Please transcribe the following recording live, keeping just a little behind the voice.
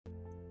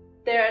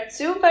There are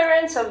two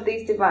variants of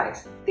this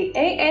device. The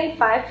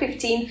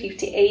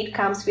AN5-105H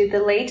comes with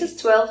the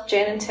latest 12th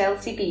Gen Intel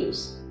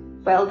CPUs,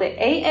 while the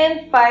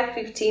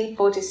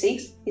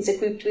AN5-10546 is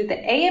equipped with the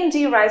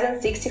AMD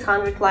Ryzen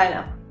 6000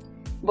 lineup.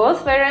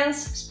 Both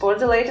variants sport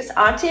the latest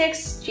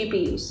RTX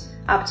GPUs,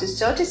 up to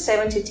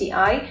 3070 Ti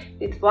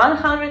with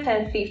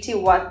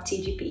 150W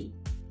TGP.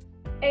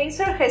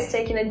 Acer has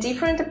taken a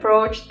different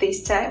approach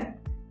this time.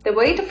 The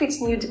weight of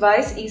its new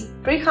device is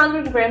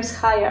 300 grams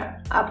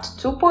higher, up to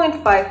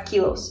 2.5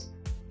 kilos.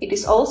 It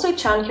is also a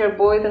chunkier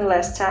boy than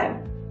last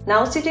time,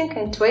 now sitting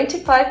at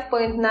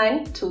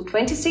 25.9 to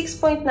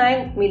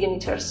 26.9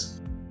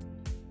 millimeters.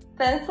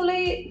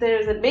 Thankfully,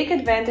 there is a big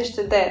advantage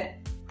to that.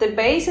 The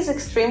base is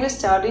extremely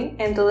sturdy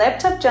and the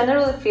laptop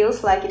generally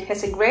feels like it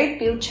has a great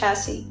build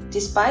chassis,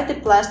 despite the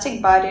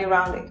plastic body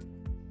around it.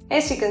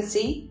 As you can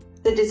see,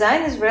 the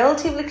design is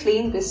relatively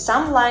clean with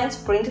some lines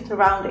printed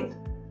around it.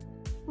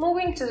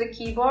 Moving to the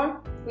keyboard,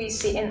 we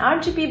see an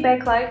RGB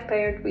backlight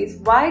paired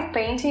with white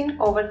painting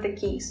over the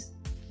keys.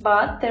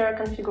 But there are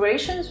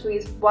configurations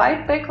with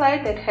white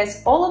backlight that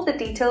has all of the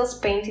details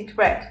painted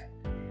red.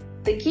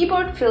 The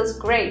keyboard feels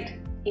great.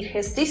 It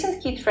has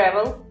decent key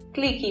travel,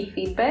 clicky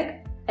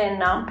feedback, a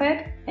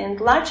numpad and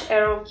large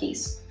arrow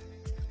keys.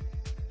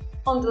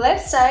 On the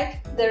left side,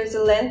 there is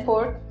a LAN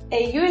port,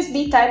 a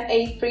USB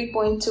Type-A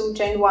 3.2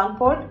 Gen 1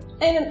 port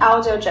and an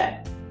audio jack.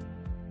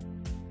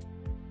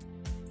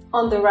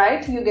 On the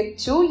right, you get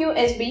two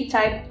USB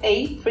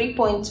Type-A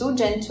 3.2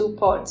 Gen 2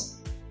 ports,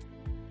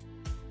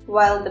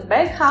 while the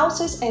back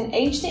houses an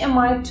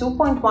HDMI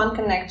 2.1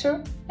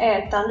 connector,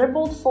 a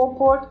Thunderbolt 4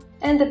 port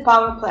and a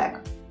power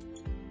plug.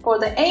 For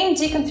the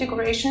AMD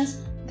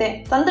configurations,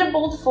 the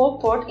Thunderbolt 4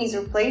 port is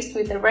replaced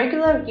with a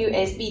regular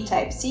USB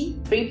Type-C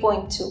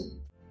 3.2.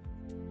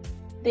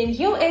 The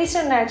new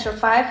Acer Nitro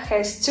 5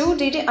 has two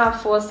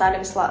DDR4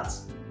 SATA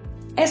slots.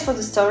 As for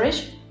the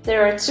storage,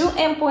 there are two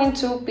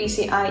M.2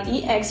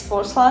 PCIe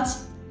X4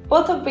 slots,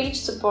 both of which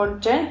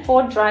support Gen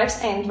 4 drives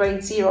and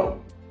RAID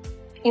 0.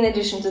 In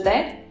addition to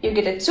that, you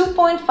get a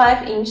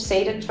 2.5-inch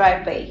SATA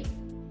drive bay.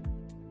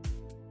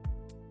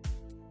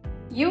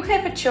 You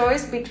have a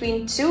choice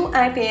between two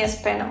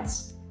IPS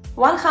panels,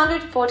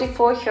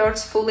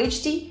 144Hz Full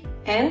HD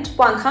and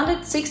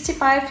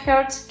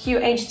 165Hz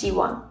QHD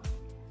one.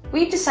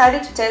 We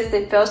decided to test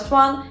the first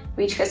one,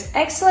 which has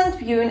excellent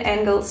viewing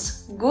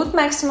angles, good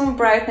maximum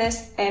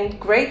brightness and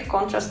great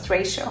contrast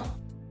ratio.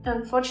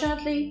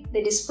 Unfortunately,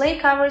 the display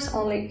covers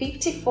only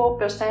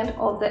 54%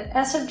 of the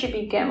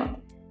sRGB gamut,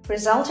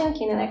 resulting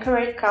in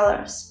inaccurate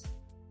colors.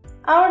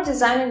 Our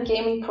design and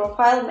gaming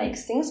profile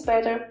makes things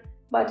better,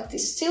 but it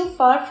is still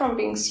far from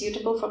being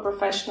suitable for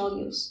professional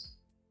use.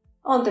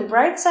 On the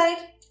bright side,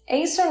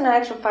 Acer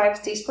Nitro 5's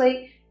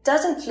display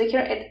doesn't flicker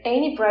at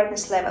any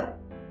brightness level.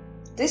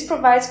 This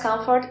provides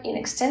comfort in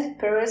extended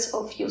periods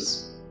of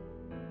use.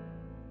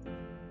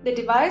 The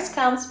device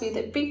comes with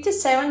a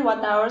 57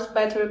 Wh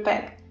battery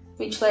pack,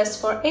 which lasts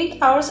for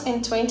 8 hours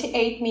and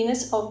 28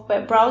 minutes of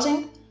web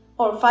browsing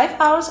or 5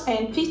 hours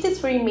and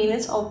 53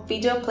 minutes of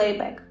video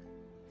playback.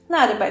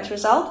 Not a bad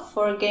result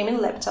for a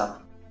gaming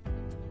laptop.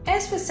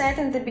 As we said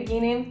in the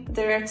beginning,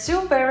 there are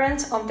two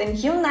variants of the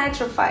new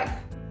Nitro 5.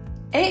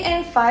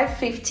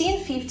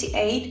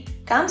 AN5-105H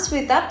comes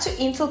with up to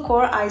Intel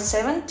Core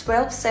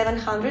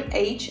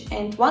i7-12700H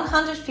and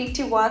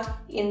 150W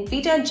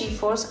NVIDIA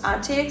GeForce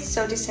RTX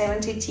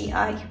 3070 Ti,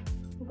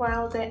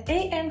 while the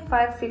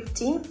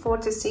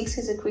AN5-10546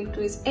 is equipped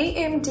with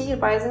AMD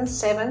Ryzen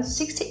 7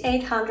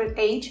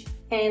 6800H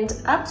and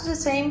up to the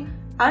same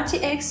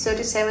RTX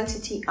 3070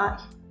 Ti,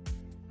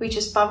 which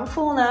is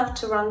powerful enough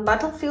to run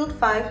Battlefield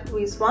 5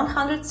 with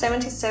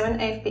 177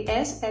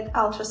 FPS at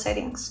ultra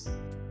settings.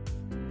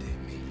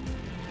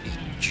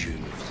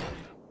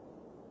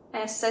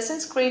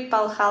 Assassin's Creed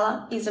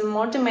Valhalla is a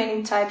more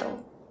demanding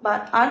title,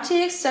 but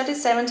RTX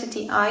 3070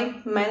 Ti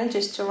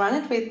manages to run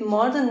it with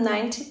more than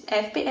 90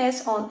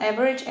 FPS on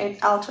average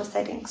at ultra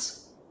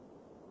settings.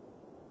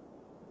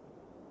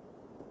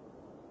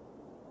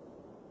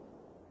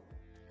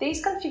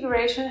 This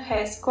configuration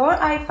has Core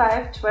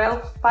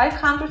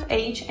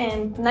i5-12500H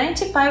and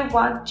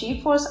 95W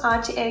GeForce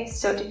RTX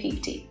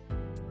 3050.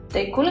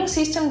 The cooling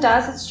system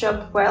does its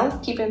job well,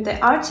 keeping the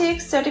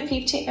RTX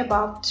 3050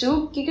 above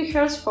 2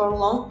 GHz for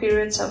long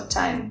periods of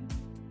time.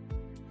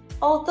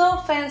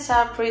 Although fans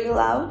are pretty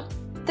loud,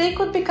 they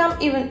could become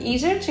even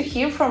easier to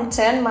hear from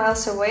 10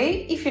 miles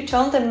away if you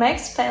turn the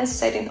max fan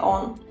setting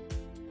on.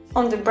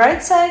 On the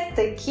bright side,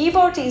 the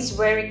keyboard is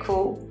very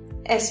cool,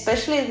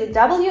 especially the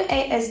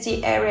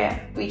WASD area,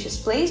 which is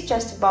placed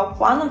just above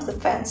one of the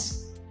fans.